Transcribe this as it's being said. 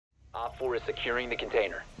Op 4 is securing the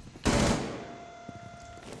container.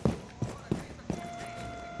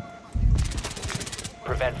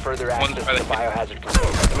 Prevent further access to the biohazard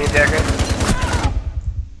container. Me and Dagger.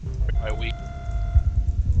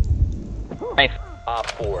 Nice. Op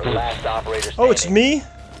 4, last operator standing. Oh, it's me?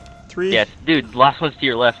 3? Yes, dude, last one's to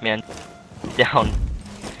your left, man. Down.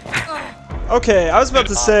 Okay, I was about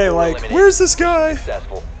to say, like, where's this guy?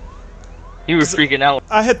 Successful. You were freaking out.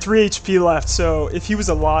 I had 3 HP left, so if he was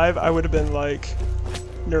alive, I would have been, like,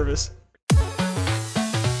 nervous.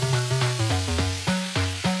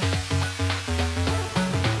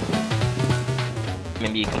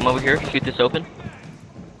 Maybe you come over here, shoot this open.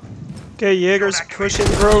 Okay, Jaeger's pushing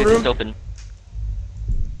the grow Shoot this room. open.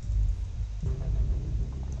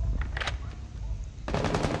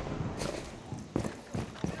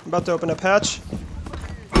 I'm about to open a patch.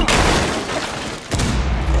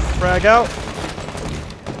 Frag out.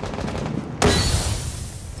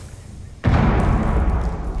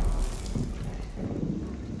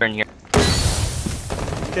 Turn here.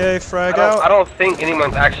 Okay, frag I out. don't think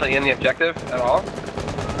anyone's actually in the objective at all.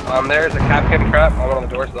 There's a Capcan trap on one of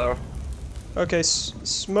the doors though. Okay,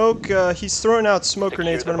 smoke, he's throwing out smoke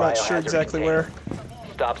grenades, but I'm not sure exactly where.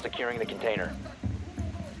 Stop securing the container.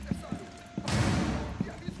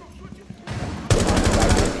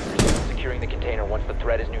 Securing the container once the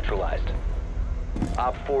threat is neutralized.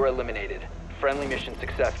 Op 4 eliminated. Friendly mission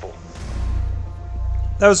successful.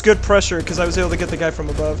 That was good pressure, because I was able to get the guy from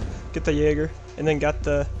above, get the Jaeger, and then got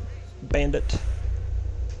the bandit.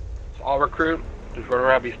 All recruit, just run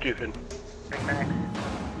around, be stupid.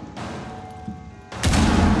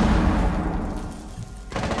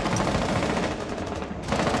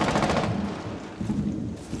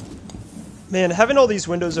 Man, having all these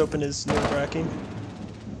windows open is nerve-wracking.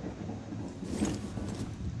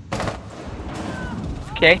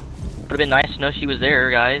 Okay. Would've been nice to know she was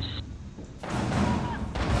there, guys.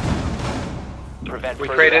 Prevent We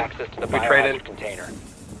further traded. access to the We biohazard traded. container.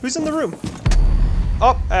 Who's in the room?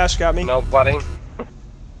 Oh, Ash got me. No blooding.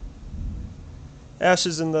 Ash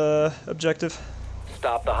is in the objective.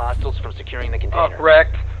 Stop the hostiles from securing the Oh, container.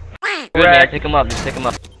 correct. Good man, Correct. pick him up, just pick him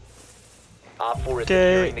up. Op 4 is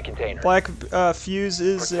Okay, securing the container. Black fuse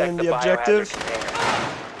is Protect in the the biohazard objective. container.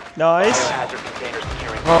 Nice. Biohazard container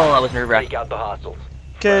securing. Oh, that was nerve-wracking. Take out the hostiles.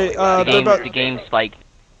 Okay, The they're game, about. the game spiked.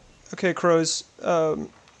 Okay, Crows.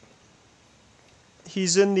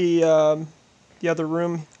 He's in the other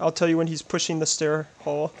room. I'll tell you when he's pushing the stair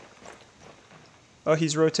hall. Oh,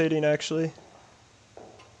 he's rotating actually.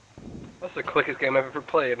 That's the quickest game I've ever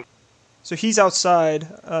played. So he's outside.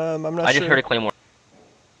 I'm not I sure. just heard a claymore.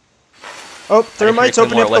 Oh, thermite's heard a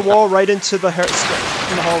opening up claymore the wall right into the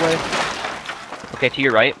in the hallway. Okay, to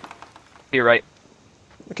your right. To your right.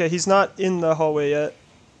 Okay, he's not in the hallway yet.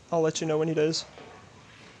 I'll let you know when he does.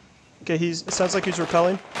 Okay, it sounds like he's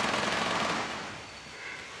repelling.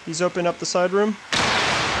 He's opening up the side room.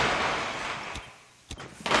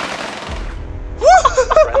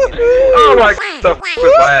 Oh my, the f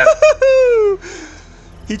was that?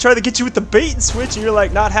 He tried to get you with the bait and switch, and you're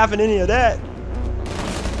like, not having any of that.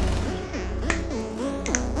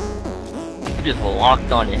 You just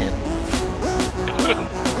locked onto him.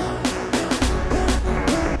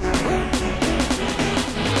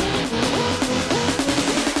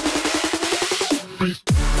 Beat.